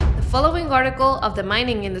following article of the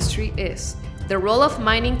mining industry is The Role of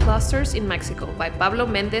Mining Clusters in Mexico by Pablo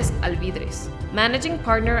Méndez Alvidrez, Managing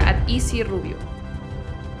Partner at EC Rubio.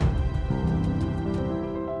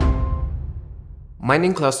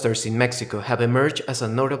 Mining clusters in Mexico have emerged as a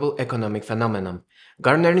notable economic phenomenon,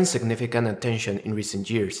 garnering significant attention in recent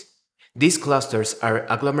years. These clusters are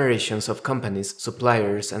agglomerations of companies,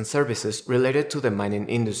 suppliers, and services related to the mining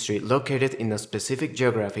industry located in a specific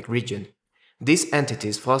geographic region. These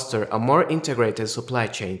entities foster a more integrated supply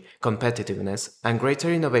chain, competitiveness, and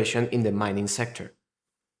greater innovation in the mining sector.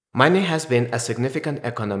 Mining has been a significant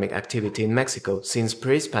economic activity in Mexico since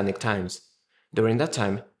pre-Hispanic times. During that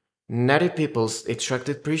time, native peoples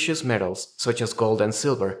extracted precious metals, such as gold and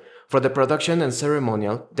silver, for the production and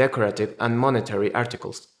ceremonial, decorative, and monetary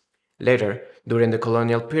articles. Later, during the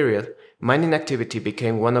colonial period, mining activity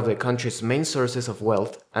became one of the country's main sources of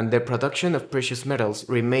wealth, and the production of precious metals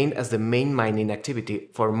remained as the main mining activity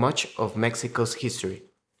for much of Mexico's history.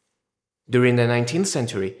 During the 19th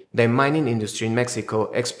century, the mining industry in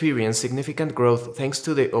Mexico experienced significant growth thanks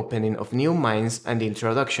to the opening of new mines and the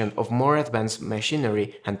introduction of more advanced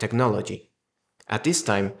machinery and technology. At this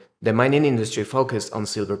time, the mining industry focused on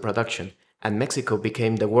silver production, and Mexico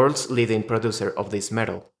became the world's leading producer of this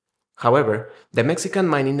metal. However, the Mexican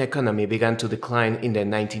mining economy began to decline in the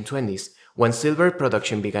 1920s, when silver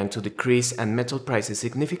production began to decrease and metal prices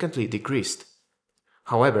significantly decreased.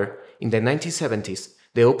 However, in the 1970s,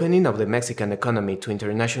 the opening of the Mexican economy to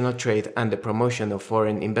international trade and the promotion of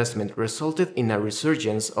foreign investment resulted in a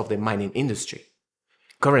resurgence of the mining industry.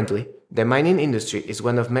 Currently, the mining industry is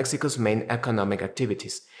one of Mexico's main economic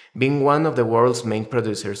activities, being one of the world's main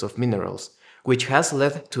producers of minerals, which has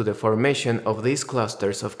led to the formation of these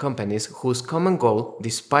clusters of companies whose common goal,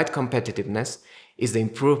 despite competitiveness, is the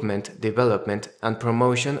improvement, development, and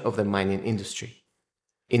promotion of the mining industry.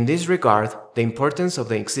 In this regard, the importance of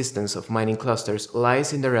the existence of mining clusters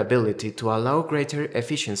lies in their ability to allow greater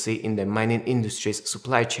efficiency in the mining industry's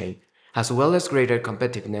supply chain, as well as greater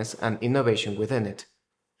competitiveness and innovation within it.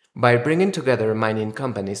 By bringing together mining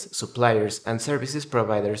companies, suppliers, and services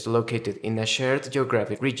providers located in a shared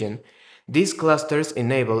geographic region, these clusters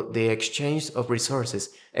enable the exchange of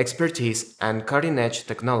resources, expertise, and cutting-edge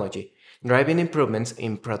technology, driving improvements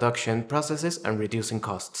in production processes and reducing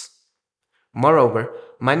costs. Moreover,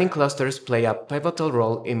 mining clusters play a pivotal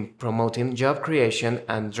role in promoting job creation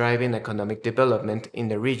and driving economic development in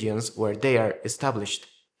the regions where they are established.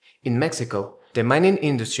 In Mexico, the mining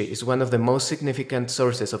industry is one of the most significant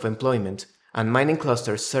sources of employment, and mining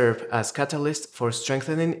clusters serve as catalysts for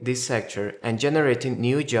strengthening this sector and generating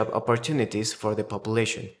new job opportunities for the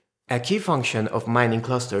population. A key function of mining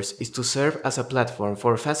clusters is to serve as a platform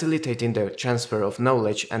for facilitating the transfer of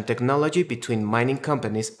knowledge and technology between mining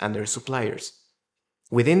companies and their suppliers.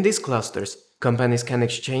 Within these clusters, companies can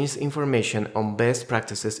exchange information on best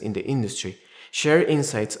practices in the industry, share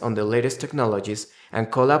insights on the latest technologies,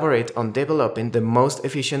 and collaborate on developing the most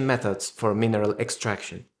efficient methods for mineral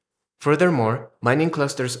extraction. Furthermore, mining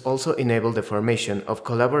clusters also enable the formation of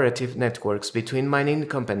collaborative networks between mining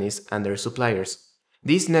companies and their suppliers.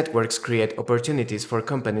 These networks create opportunities for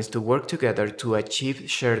companies to work together to achieve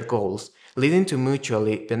shared goals, leading to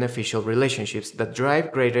mutually beneficial relationships that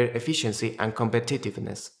drive greater efficiency and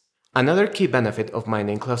competitiveness. Another key benefit of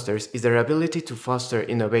mining clusters is their ability to foster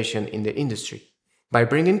innovation in the industry. By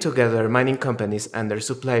bringing together mining companies and their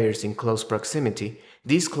suppliers in close proximity,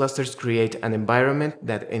 these clusters create an environment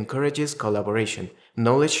that encourages collaboration,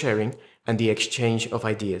 knowledge sharing, and the exchange of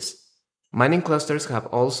ideas. Mining clusters have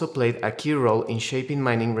also played a key role in shaping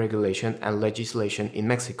mining regulation and legislation in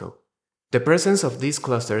Mexico. The presence of these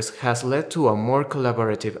clusters has led to a more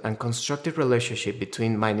collaborative and constructive relationship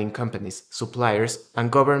between mining companies, suppliers, and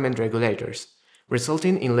government regulators,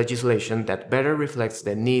 resulting in legislation that better reflects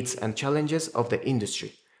the needs and challenges of the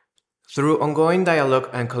industry. Through ongoing dialogue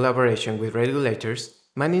and collaboration with regulators,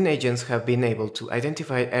 mining agents have been able to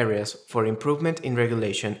identify areas for improvement in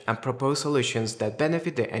regulation and propose solutions that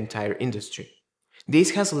benefit the entire industry.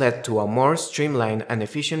 This has led to a more streamlined and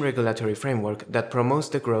efficient regulatory framework that promotes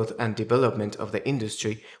the growth and development of the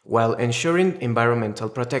industry while ensuring environmental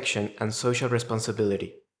protection and social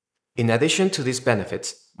responsibility. In addition to these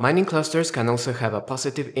benefits, mining clusters can also have a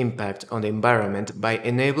positive impact on the environment by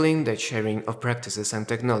enabling the sharing of practices and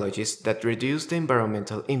technologies that reduce the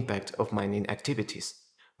environmental impact of mining activities.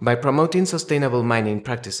 By promoting sustainable mining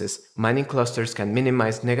practices, mining clusters can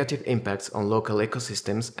minimize negative impacts on local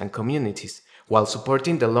ecosystems and communities, while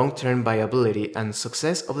supporting the long-term viability and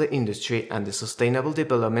success of the industry and the sustainable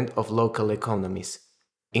development of local economies.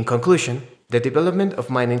 In conclusion, the development of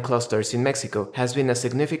mining clusters in Mexico has been a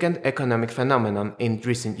significant economic phenomenon in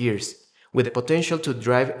recent years, with the potential to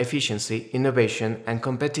drive efficiency, innovation, and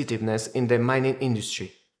competitiveness in the mining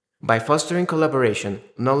industry. By fostering collaboration,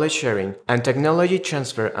 knowledge sharing, and technology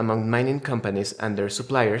transfer among mining companies and their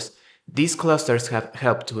suppliers, these clusters have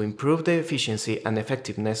helped to improve the efficiency and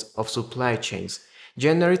effectiveness of supply chains,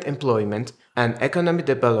 generate employment and economic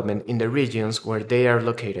development in the regions where they are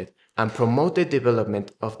located, and promote the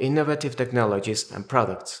development of innovative technologies and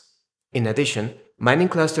products. In addition, mining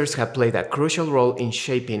clusters have played a crucial role in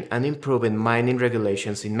shaping and improving mining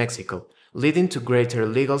regulations in Mexico, leading to greater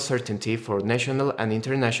legal certainty for national and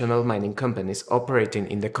international mining companies operating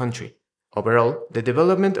in the country. Overall, the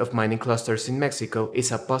development of mining clusters in Mexico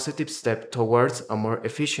is a positive step towards a more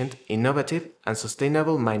efficient, innovative, and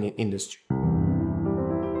sustainable mining industry.